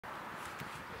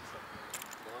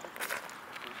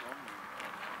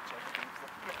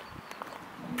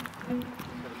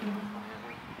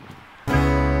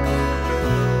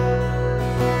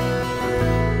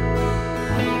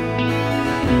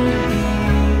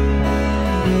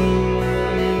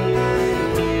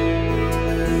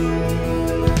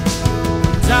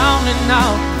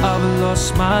I've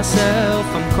lost myself,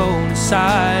 I'm cold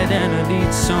inside and I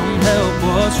need some help.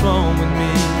 What's wrong with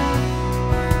me?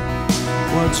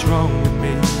 What's wrong with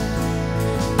me?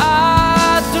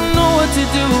 I don't know what to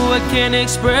do, I can't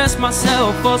express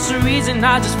myself. For some reason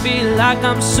I just feel like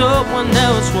I'm someone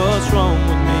else. What's wrong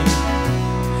with me?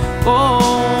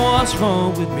 Oh, what's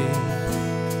wrong with me?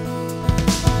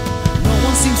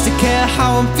 Seems to care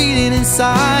how I'm feeling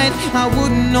inside. I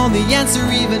wouldn't know the answer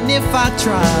even if I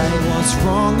tried. What's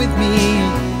wrong with me?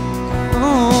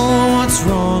 Oh, what's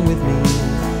wrong with me?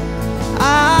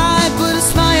 I put a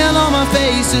smile on my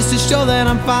face just to show that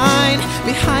I'm fine.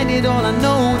 Behind it all I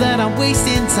know that I'm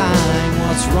wasting time.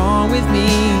 What's wrong with me?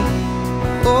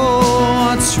 Oh,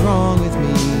 what's wrong with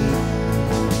me?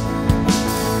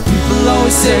 People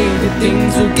always say that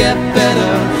things will get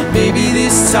better. Maybe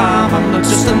this time I'm not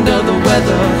just under the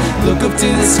weather. Look up to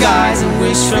the skies and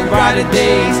wish for brighter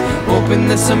days, hoping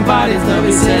that somebody's love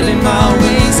is heading my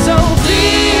way. So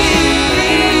please,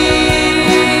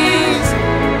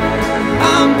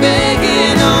 I'm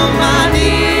begging on my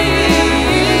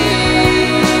knees.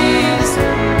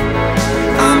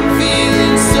 I'm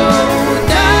feeling so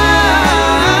down.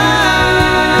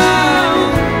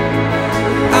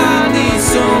 I need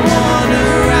someone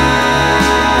around.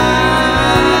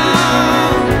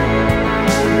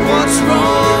 What's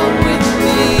wrong with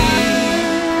me?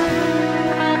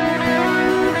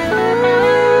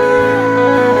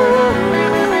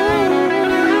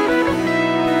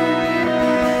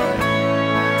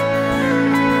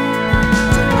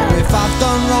 Don't know if I've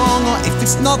done wrong or if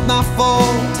it's not my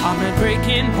fault. I'm at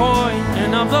breaking point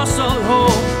and I've lost all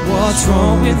hope. What's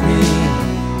wrong with me?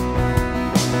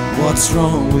 What's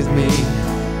wrong with me?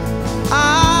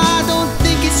 I don't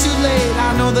think it's too late,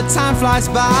 I know the time flies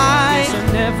by. Guess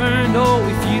I'll never know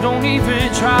if you don't even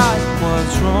try.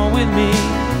 What's wrong with me?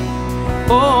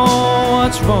 Oh,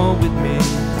 what's wrong with me?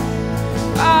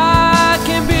 I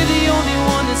can't be the only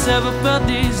one that's ever felt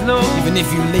these lows. Even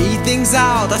if you lay things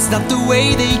out, that's not the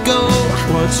way they go.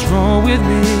 What's wrong with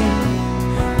me?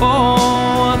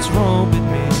 Oh, what's wrong with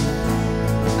me?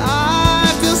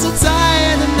 I feel so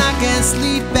tired and I can't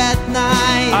sleep at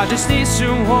night. I just need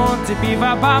someone to be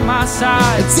right by my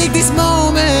side. Take this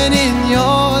moment in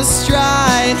your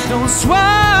stride. Don't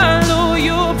swallow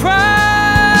your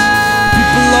pride.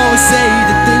 People always say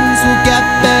that things will get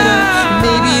better.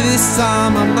 Maybe this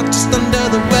time I'm not just under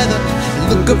the weather.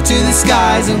 Look up to the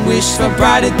skies and wish for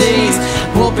brighter days,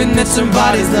 hoping that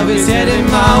somebody's love is heading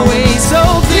my